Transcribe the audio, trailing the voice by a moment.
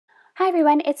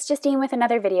everyone, it's Justine with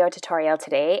another video tutorial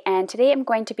today, and today I'm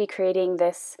going to be creating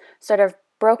this sort of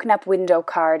broken up window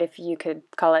card, if you could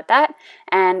call it that,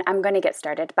 and I'm going to get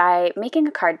started by making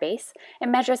a card base. It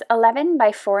measures 11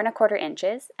 by 4¼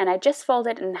 inches, and I just fold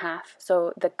it in half,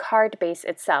 so the card base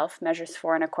itself measures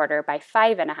 4¼ by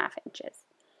 5½ inches.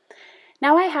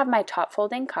 Now I have my top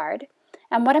folding card,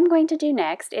 and what I'm going to do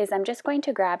next is I'm just going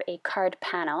to grab a card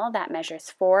panel that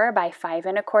measures 4 by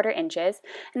 5¼ inches,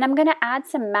 and I'm going to add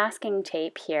some masking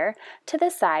tape here to the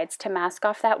sides to mask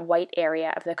off that white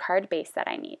area of the card base that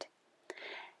I need.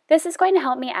 This is going to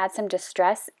help me add some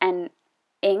distress and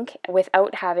ink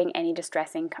without having any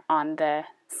distress ink on the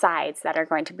sides that are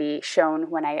going to be shown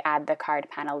when I add the card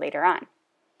panel later on.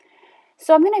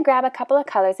 So I'm going to grab a couple of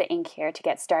colors of ink here to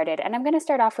get started, and I'm going to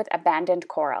start off with Abandoned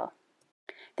Coral.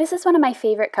 This is one of my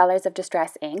favorite colors of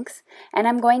distress inks, and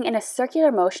I'm going in a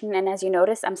circular motion, and as you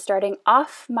notice, I'm starting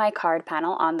off my card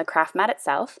panel on the craft mat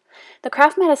itself. The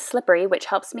craft mat is slippery, which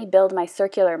helps me build my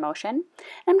circular motion, and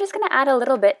I'm just going to add a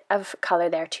little bit of color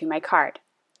there to my card.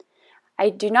 I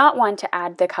do not want to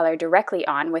add the color directly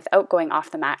on without going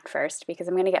off the mat first, because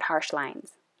I'm going to get harsh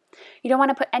lines. You don't want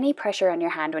to put any pressure on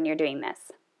your hand when you're doing this.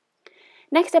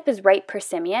 Next up is Ripe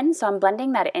Persimmon, so I'm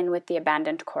blending that in with the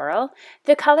Abandoned Coral.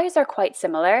 The colors are quite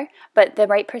similar, but the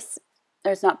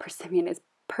it's not Persimmon, it's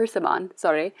Persimmon,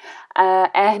 sorry,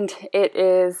 and it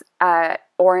is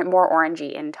more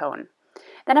orangey in tone.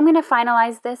 Then I'm going to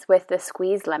finalize this with the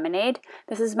Squeezed Lemonade.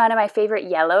 This is one of my favorite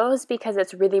yellows because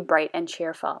it's really bright and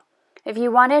cheerful. If you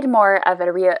wanted more of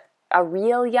a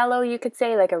real yellow, you could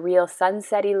say, like a real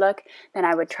sunsetty look, then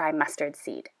I would try Mustard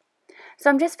Seed. So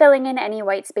I'm just filling in any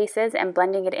white spaces and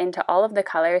blending it into all of the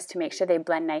colors to make sure they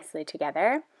blend nicely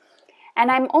together. And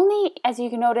I'm only, as you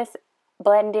can notice,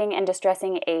 blending and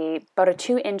distressing about a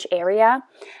 2-inch area.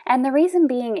 And the reason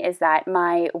being is that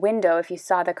my window, if you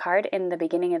saw the card in the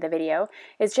beginning of the video,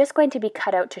 is just going to be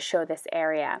cut out to show this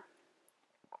area.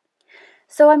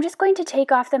 So I'm just going to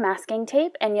take off the masking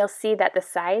tape, and you'll see that the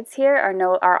sides here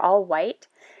are all white,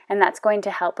 and that's going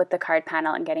to help with the card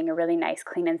panel and getting a really nice,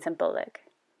 clean and simple look.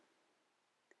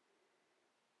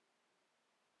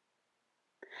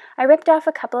 I ripped off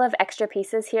a couple of extra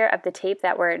pieces here of the tape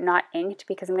that were not inked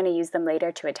because I'm going to use them later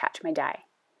to attach my die.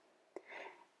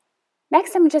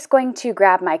 Next, I'm just going to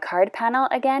grab my card panel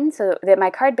again, so that my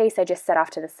card base I just set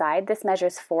off to the side. This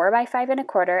measures 4 by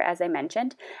 5¼ as I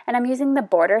mentioned, and I'm using the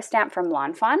border stamp from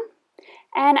Lawn Fawn.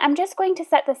 And I'm just going to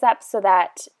set this up so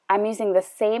that I'm using the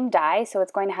same die, so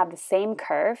it's going to have the same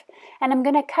curve, and I'm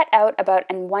going to cut out about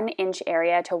a 1-inch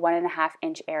area to 1½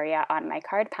 inch area on my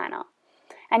card panel.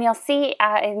 And you'll see,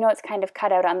 I know it's kind of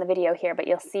cut out on the video here, but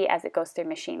you'll see as it goes through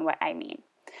machine what I mean.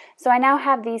 So I now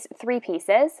have these 3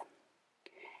 pieces,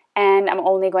 and I'm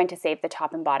only going to save the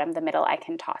top and bottom. The middle I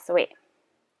can toss away.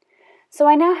 So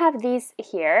I now have these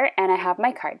here, and I have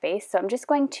my card base, so I'm just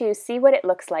going to see what it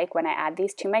looks like when I add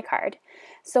these to my card.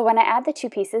 So when I add the 2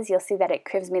 pieces, you'll see that it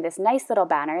gives me this nice little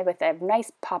banner with a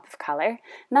nice pop of color,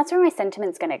 and that's where my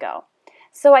sentiment's going to go.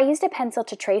 So I used a pencil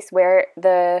to trace where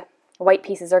the white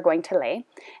pieces are going to lay,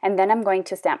 and then I'm going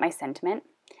to stamp my sentiment.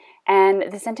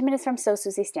 And the sentiment is from So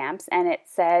Susie Stamps, and it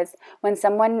says, when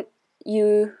someone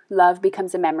you love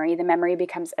becomes a memory, the memory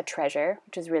becomes a treasure,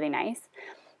 which is really nice.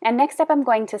 And next up I'm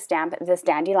going to stamp this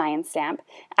Dandelion stamp.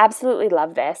 Absolutely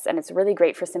love this, and it's really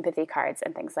great for sympathy cards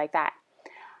and things like that.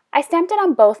 I stamped it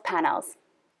on both panels,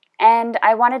 and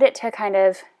I wanted it to kind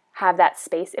of have that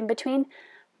space in between,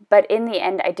 but in the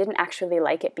end I didn't actually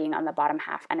like it being on the bottom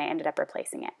half, and I ended up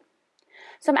replacing it.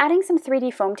 So I'm adding some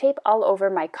 3D foam tape all over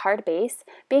my card base,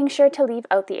 being sure to leave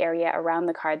out the area around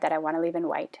the card that I want to leave in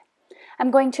white. I'm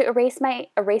going to erase my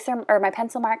my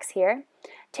pencil marks here,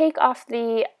 take off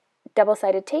the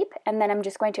double-sided tape, and then I'm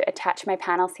just going to attach my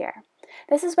panels here.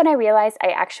 This is when I realized I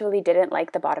actually didn't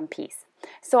like the bottom piece.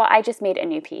 So I just made a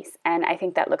new piece, and I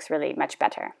think that looks really much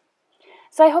better.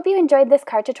 So I hope you enjoyed this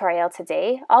card tutorial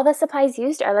today. All the supplies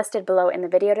used are listed below in the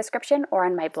video description or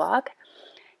on my blog.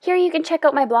 Here you can check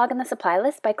out my blog and the supply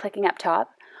list by clicking up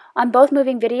top. On both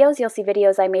moving videos, you'll see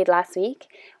videos I made last week,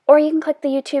 or you can click the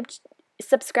YouTube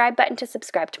subscribe button to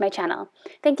subscribe to my channel.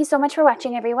 Thank you so much for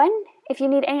watching, everyone. If you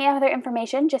need any other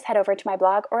information, just head over to my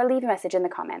blog or leave a message in the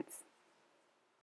comments.